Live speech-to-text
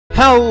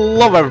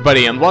Hello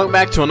everybody and welcome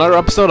back to another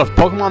episode of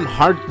Pokemon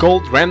Heart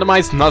Gold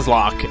Randomized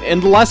Nuzlocke. In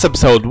the last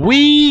episode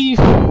we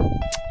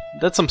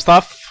did some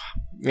stuff,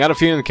 we got a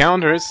few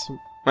encounters,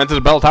 went to the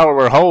bell tower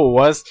where Ho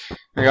was,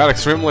 and got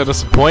extremely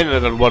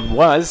disappointed at what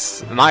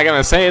was. I'm not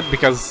gonna say it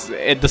because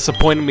it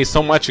disappointed me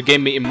so much it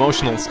gave me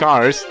emotional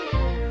scars.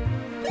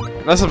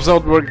 In this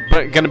episode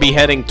we're gonna be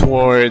heading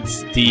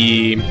towards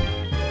the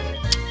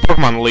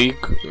Pokemon League.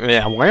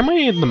 Yeah, why am I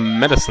in the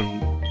medicine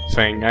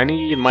thing? I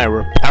need my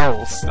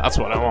repels. That's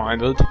what I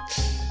wanted.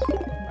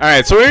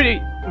 Alright, so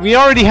we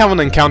already have an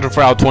encounter for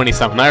Route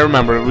 27. I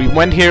remember. We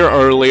went here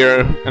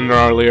earlier in the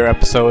earlier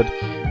episode.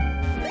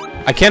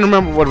 I can't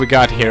remember what we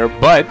got here,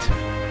 but...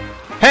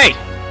 Hey!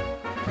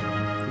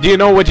 Do you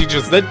know what you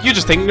just did? You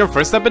just taken your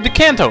first step into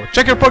Kanto.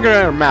 Check your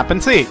Pokemon map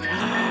and see.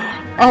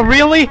 Oh,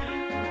 really?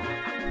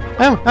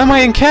 Am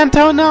I in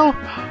Kanto now?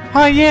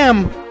 I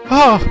am.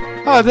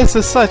 Oh, this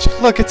is such...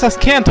 Look, it says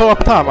Kanto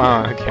up top.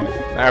 Oh, okay.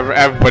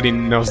 Everybody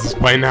knows this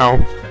by now.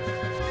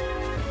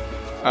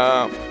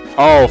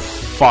 Oh,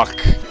 fuck.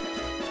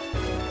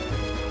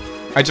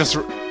 I just...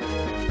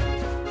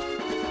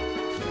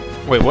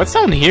 Wait, what's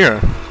down here?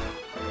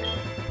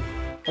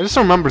 I just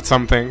remembered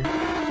something.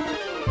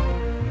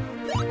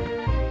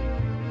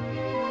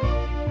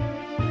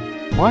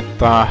 What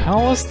the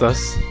hell is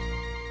this?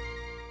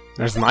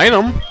 There's an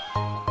item.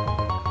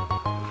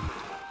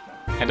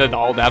 I did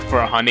all that for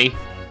a honey.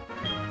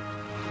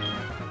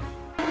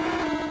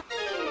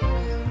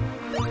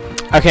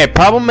 Okay,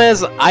 problem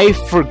is, I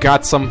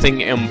forgot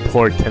something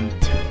important.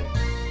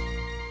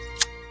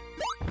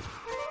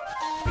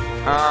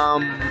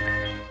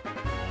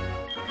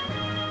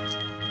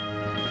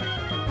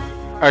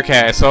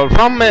 Okay, so the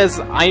problem is,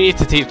 I need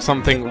to teach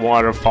something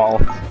Waterfall.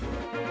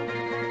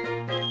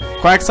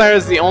 Quagsire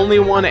is the only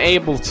one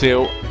able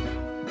to.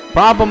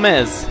 Problem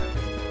is...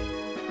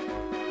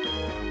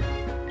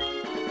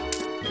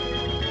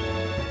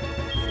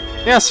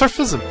 Yeah, Surf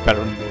is a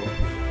better move.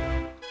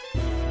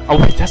 Oh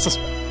wait, that's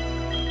a...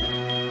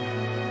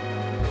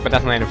 But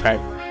that's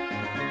 95.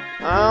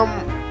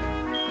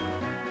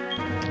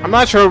 I'm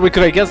not sure we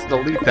could, I guess,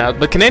 delete that.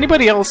 But can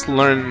anybody else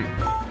learn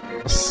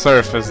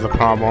Surf is the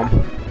problem?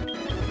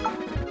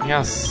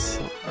 Yes.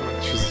 Oh,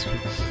 Jesus.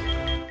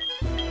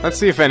 Let's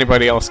see if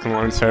anybody else can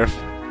learn Surf.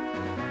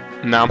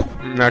 No.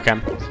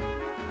 Okay.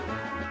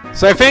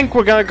 So I think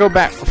we're gonna go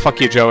back. Fuck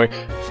you, Joey.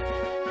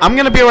 I'm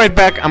gonna be right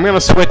back. I'm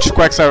gonna switch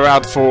Quagsire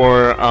out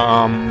for,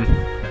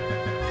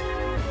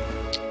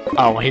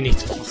 Oh, I need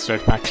to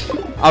start back.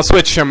 I'll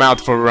switch him out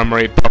for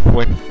Remoraid,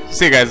 probably.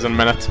 See you guys in a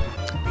minute.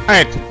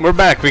 Alright, we're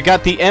back. We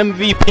got the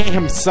MVP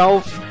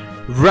himself,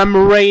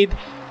 Remoraid.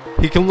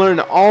 He can learn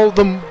all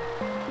the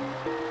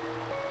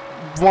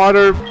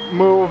water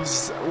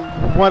moves,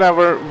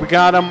 whatever. We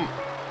got him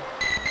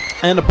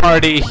in the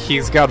party.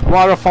 He's got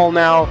Waterfall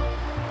now,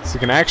 so he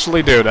can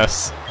actually do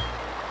this.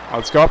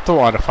 Let's go up to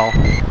Waterfall.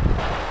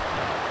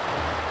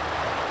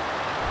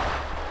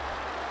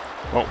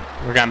 Oh,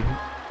 we're gone.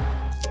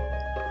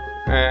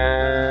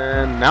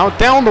 And now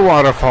down the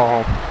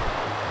waterfall.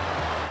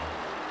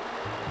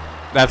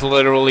 That's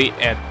literally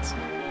it.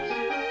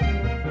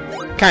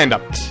 Kind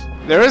of.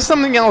 There is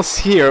something else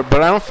here,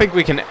 but I don't think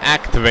we can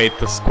activate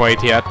this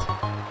quite yet.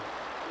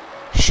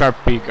 Sharp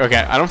Peak. Okay,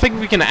 I don't think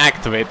we can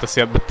activate this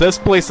yet, but this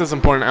place is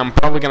important. I'm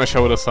probably gonna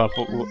show this up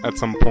at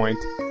some point.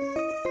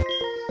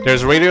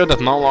 There's a radio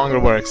that no longer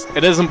works.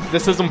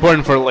 This is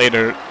important for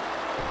later.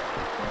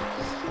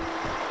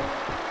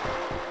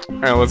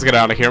 Alright, let's get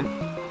out of here.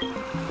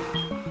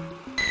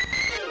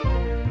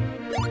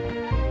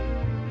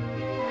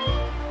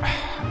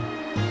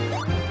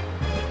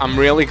 I'm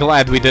really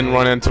glad we didn't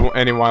run into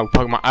any wild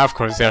Pokemon. Of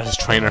course, there's his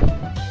trainer.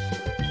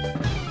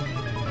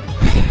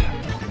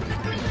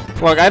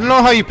 Look, I don't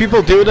know how you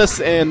people do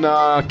this in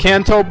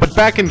Kanto, but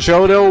back in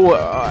Johto,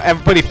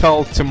 everybody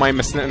fell to my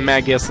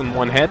Magius in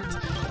one hit.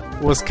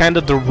 It was kind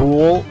of the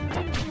rule.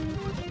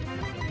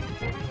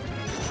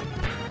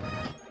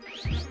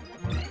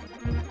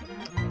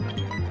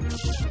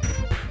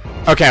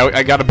 Okay,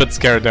 I got a bit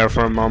scared there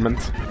for a moment.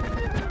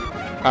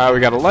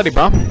 We got a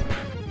Ladybomb.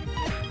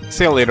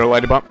 See you later,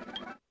 Ladybomb.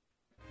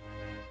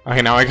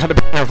 Okay, now I gotta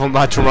be careful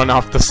not to run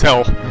off the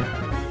hill.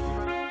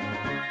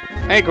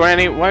 Hey,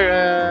 Granny, why,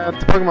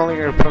 the Pokemon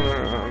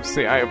League,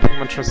 see, I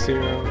Pokemon trust you.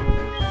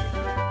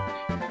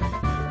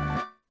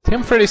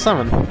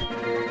 TM37.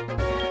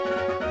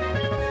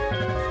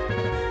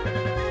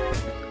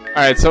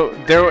 Alright, so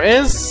there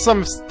is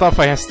some stuff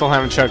I still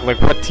haven't checked,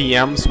 like what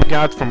TMs we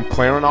got from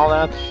Claire and all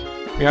that.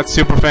 We got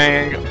Super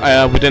Fang,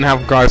 we didn't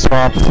have Guard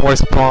Swap,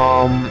 Force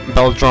Palm,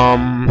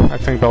 Beldrum. I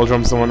think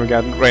Beldrum's the one we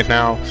got right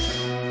now.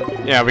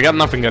 Yeah, we got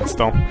nothing good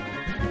still.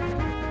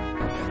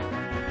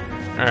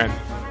 Alright.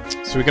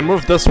 So we can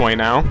move this way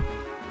now.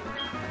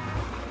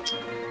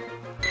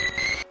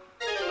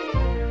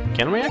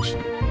 Can we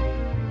actually?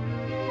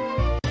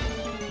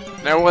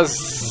 There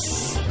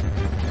was...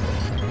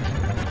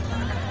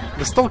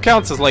 This still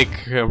counts as like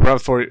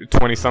Route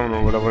 27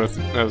 or whatever it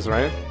is,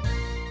 right?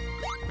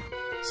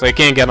 So I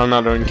can't get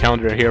another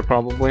encounter here,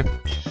 probably.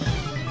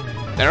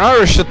 There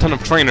are a shit ton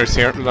of trainers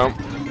here, though.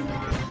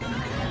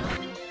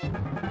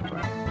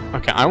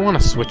 Okay, I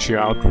want to switch you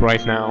out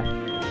right now.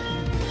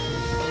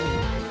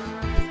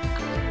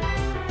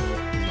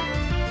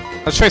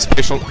 Let's try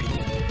Spatial.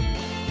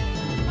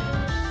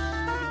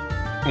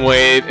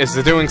 Wait, is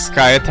it doing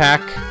Sky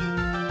Attack?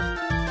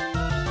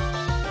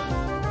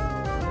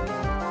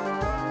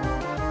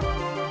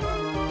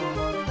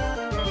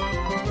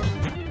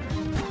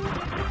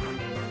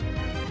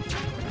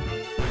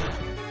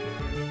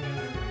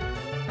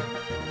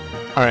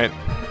 Alright.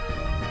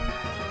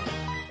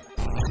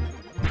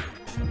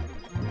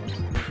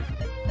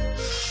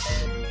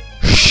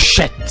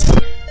 Shit!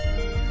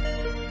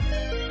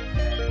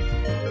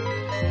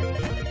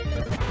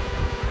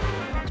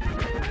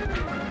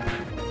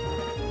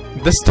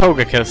 This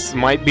Togekiss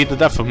might be the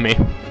death of me.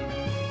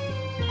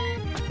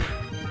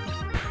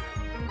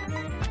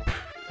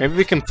 Maybe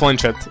we can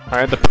flinch it.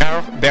 Alright, the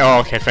pair... Oh,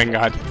 okay, thank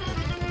god.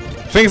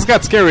 Things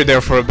got scary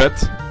there for a bit.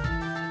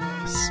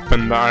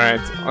 Spin...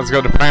 Alright, let's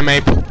go to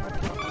Primeape.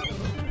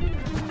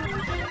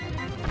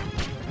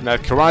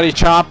 That Karate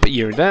Chop,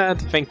 you're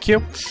dead, thank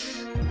you.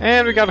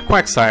 And we got a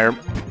Quagsire.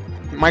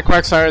 My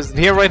Quagsire isn't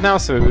here right now,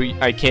 so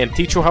I can't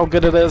teach you how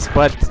good it is,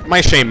 but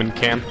my Shaman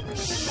can.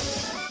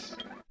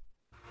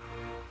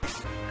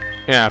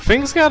 Yeah,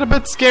 things got a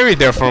bit scary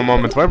there for a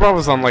moment. Vibro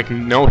was on like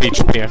no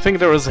HP. I think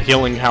there was a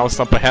healing house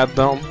up ahead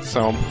though,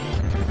 so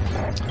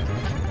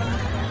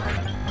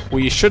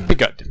we should be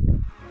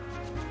good.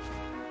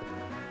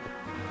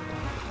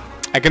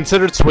 I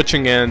considered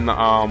switching in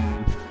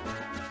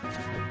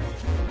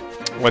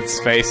what's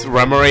his face?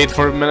 Remoraid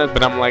for a minute,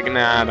 but I'm like,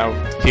 nah, I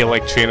don't feel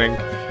like cheating.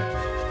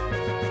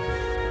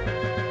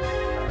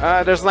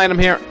 There's an item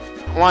here.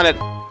 I want it.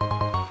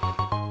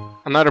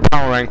 Another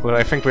Power Anklet.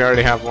 I think we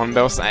already have one of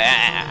those.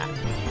 Ah.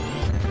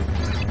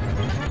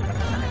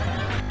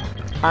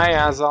 Hi,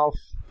 Azalf.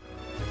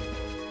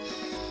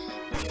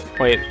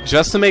 Wait,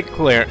 just to make it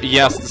clear,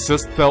 yes, this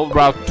is still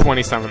Route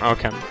 27.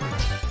 Okay.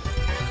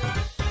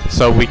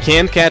 So we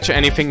can't catch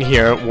anything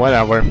here.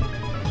 Whatever.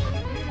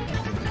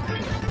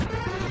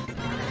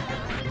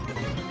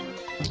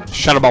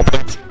 Shut up,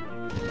 please.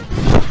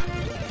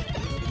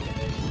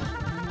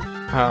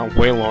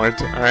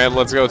 Wailord. Alright,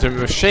 let's go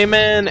to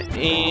Shaman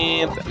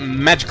and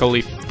Magical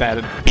Leaf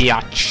that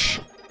biatch.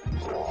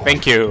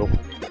 Thank you.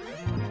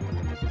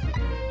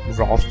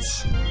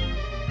 Ralts.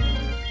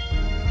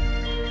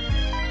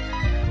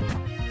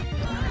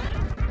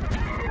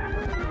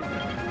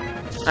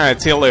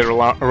 Alright, see you later,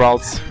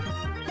 Ralts.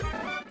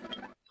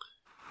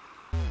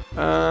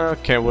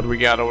 Okay, what do we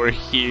got over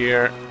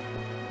here?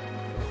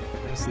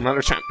 There's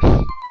another champ.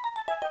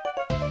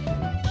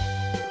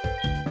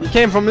 You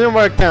came from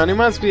Newark Town, you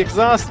must be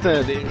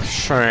exhausted.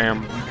 Sure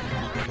am.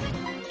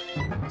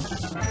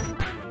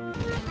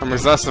 I'm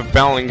exhausted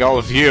battling all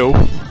of you.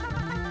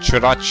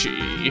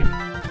 Chirachi.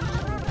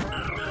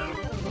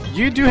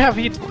 You do have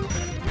heat.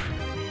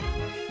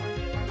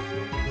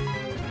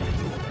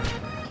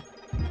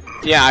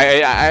 Yeah,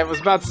 I was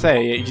about to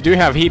say, you do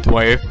have Heat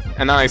Wave,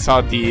 and then I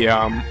saw the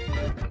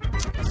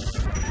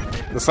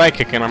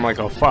Psychic, and I'm like,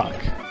 oh fuck.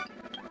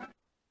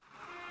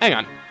 Hang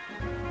on.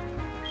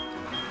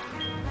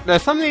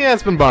 There's something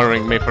that's been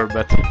bothering me for a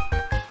bit.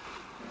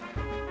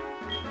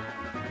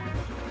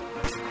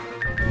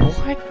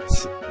 What?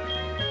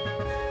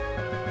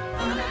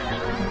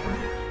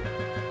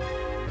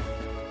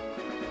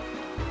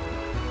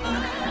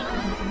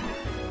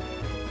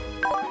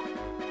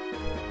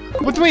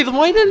 But wait,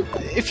 why didn't...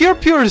 If you're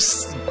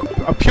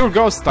a pure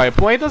ghost type,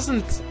 why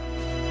doesn't...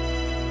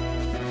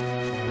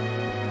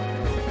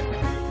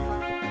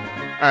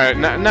 Alright,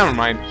 never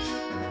mind.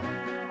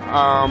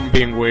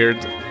 Being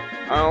weird.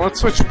 Let's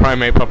switch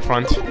Primeape up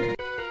front.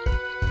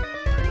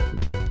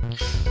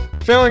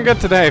 Feeling good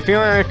today,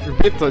 feeling like I could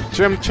beat the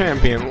gym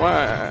champion.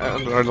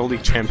 Or the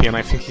league champion,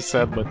 I think he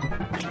said, but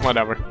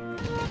whatever.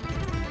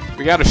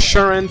 We got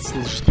Assurance,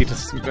 let's just beat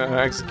this,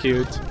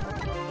 Execute.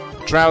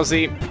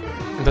 Drowsy.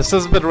 This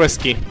is a bit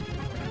risky.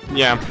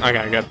 Yeah,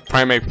 okay, good.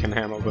 Primeape can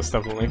handle this,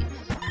 definitely.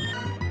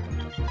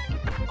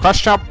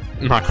 Crush Chop.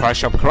 Not Crush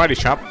Chop, Karate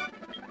Chop.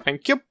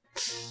 Thank you.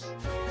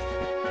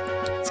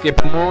 Let's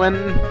keep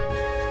moving.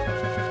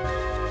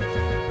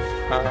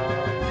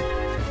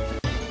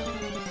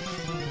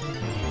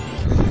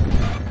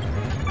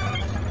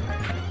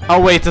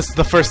 Oh wait, this is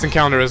the first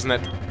encounter, isn't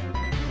it?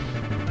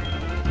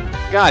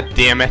 God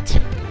damn it.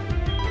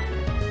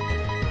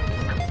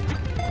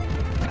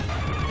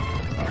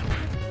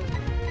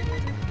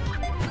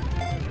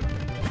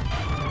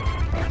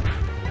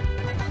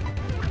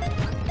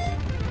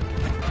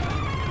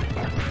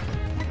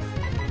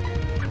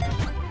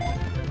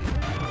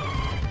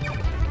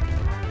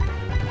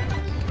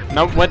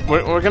 No, what?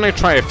 We're gonna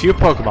try a few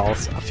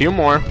Pokeballs. A few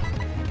more.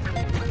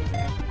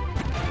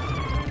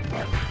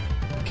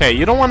 Okay,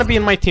 you don't want to be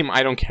in my team,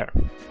 I don't care.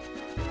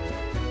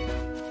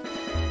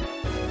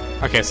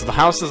 Okay, so the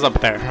house is up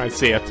there. I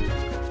see it.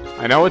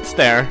 I know it's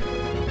there.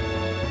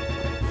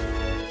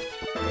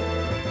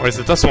 Or is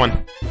it this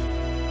one?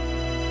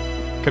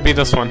 Could be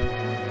this one.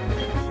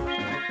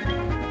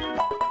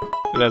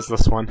 It is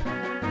this one.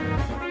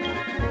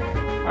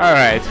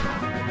 Alright.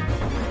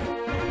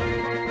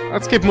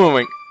 Let's keep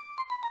moving.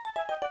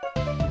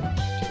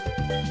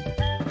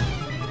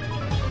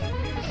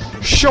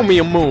 Show me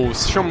your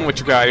moves. Show me what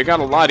you got. You got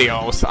a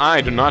Latios.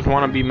 I do not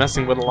want to be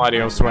messing with a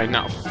Latios right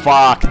now.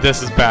 Fuck,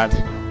 this is bad.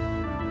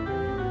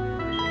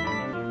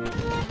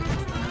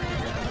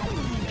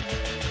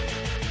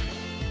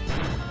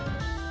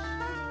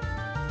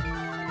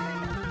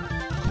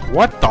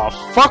 What the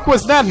fuck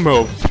was that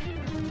move?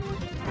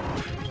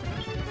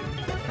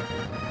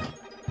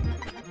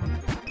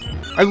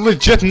 I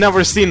legit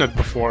never seen it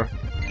before.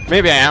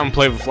 Maybe I haven't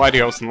played with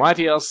Latios and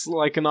Latios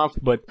like enough,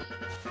 but...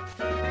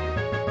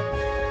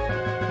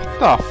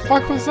 What the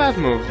fuck was that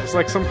move? It's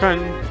like some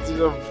kind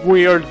of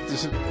weird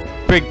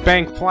Big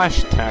Bang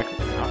flash attack.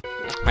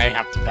 I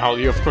have to battle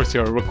you, of course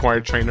you're a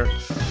required trainer.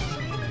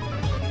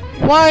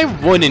 Why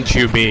wouldn't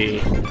you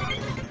be?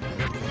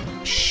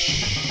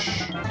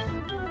 Shh.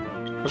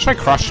 Let's try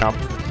Crush Up.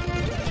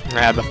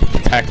 Yeah, the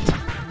protect.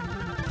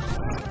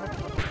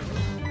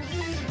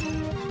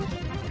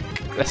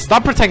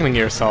 Stop protecting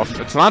yourself.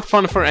 It's not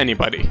fun for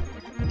anybody.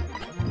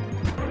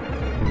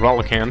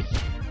 Rollican.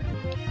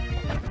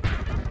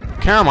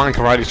 Come on,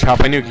 Karate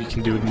Chop. I knew you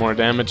can do more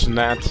damage than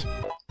that.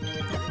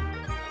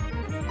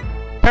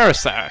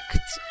 Parasect.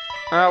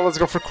 Let's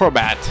go for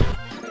Crobat.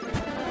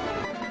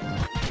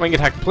 Wing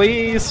attack,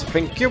 please.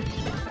 Thank you.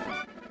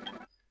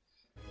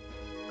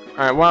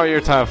 Alright, wow, you're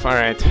tough.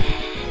 Alright.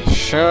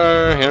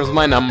 Sure, here's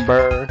my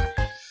number.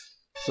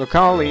 So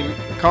call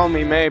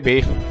me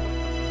maybe.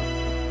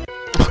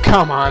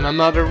 Come on,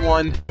 another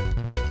one.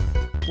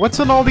 What's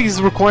with all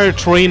these required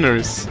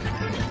trainers?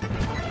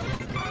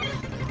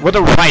 With a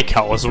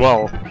Raikou as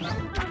well.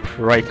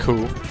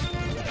 Raikou.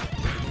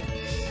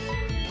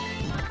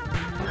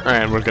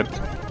 Alright, we're good.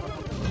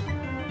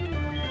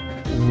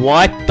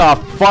 What the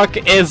fuck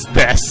is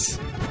this?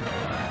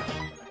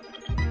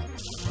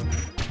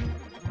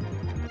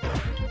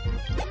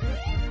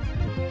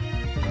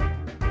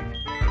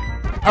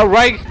 A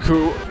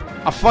Raikou,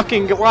 a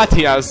fucking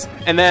Latias,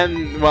 and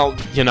then, well,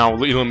 you know,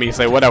 let me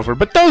say whatever,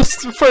 but those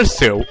first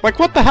two, like,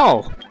 what the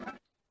hell?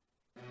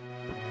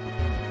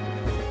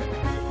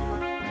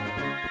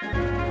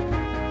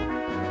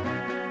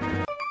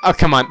 Oh,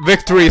 come on,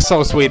 victory is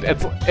so sweet,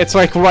 it's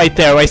like right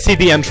there, I see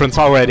the entrance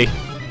already.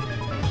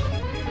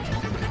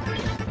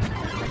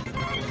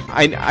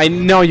 I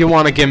know you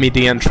want to give me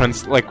the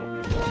entrance, like,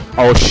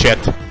 oh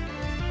shit.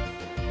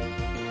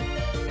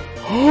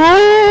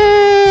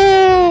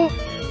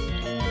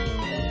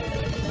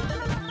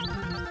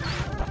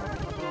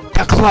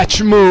 The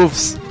clutch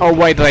moves! Oh,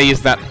 why did I use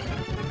that?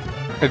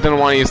 I didn't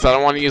want to use that,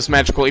 I want to use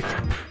Magical Leaf.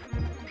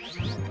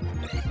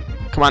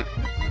 Come on.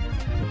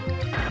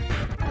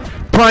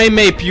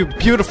 Primeape, you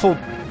beautiful,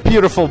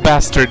 beautiful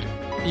bastard.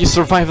 You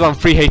survived on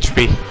 3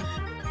 HP.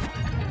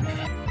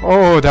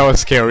 Oh, that was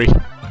scary.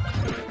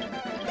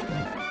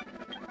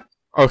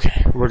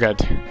 Okay, we're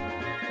good.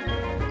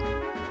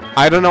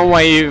 I don't know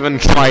why you even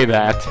try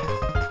that.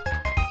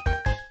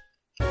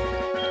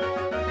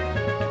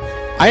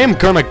 I am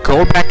gonna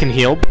go back and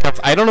heal, because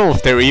I don't know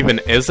if there even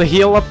is a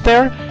heal up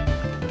there.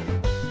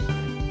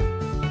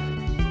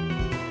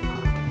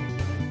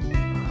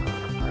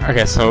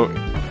 Okay, so...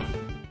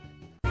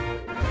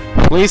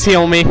 Please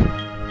heal me.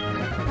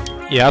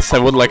 Yes, I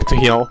would like to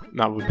heal.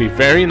 That would be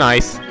very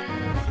nice.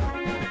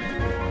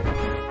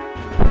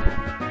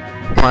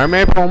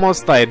 Primeape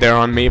almost died there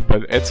on me,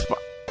 but it's fine.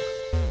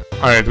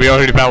 Alright, we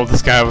already battled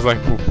this guy, I was like...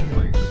 Oof.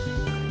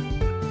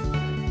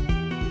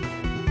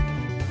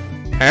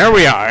 There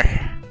we are!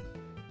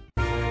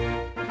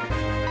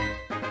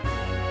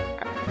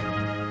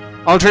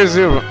 Ultra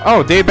Zoom!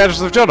 Oh, Day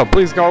Badges of Johto,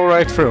 please go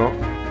right through.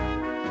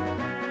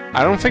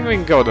 I don't think we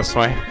can go this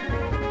way.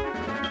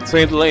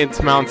 Sweet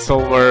Lane's Mount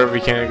Silver, we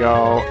can't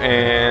go,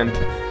 and...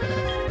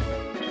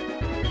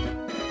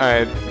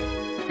 Alright,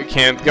 we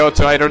can't go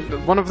to either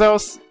one of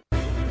those.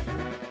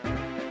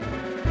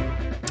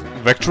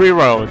 Victory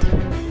Road.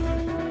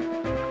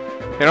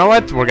 You know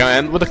what? We're gonna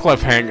end with a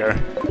cliffhanger.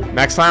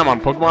 Next time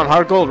on Pokemon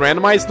Heart Gold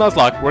Randomized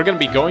Nuzlocke, we're gonna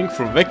be going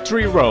through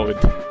Victory Road.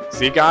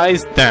 See you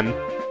guys then.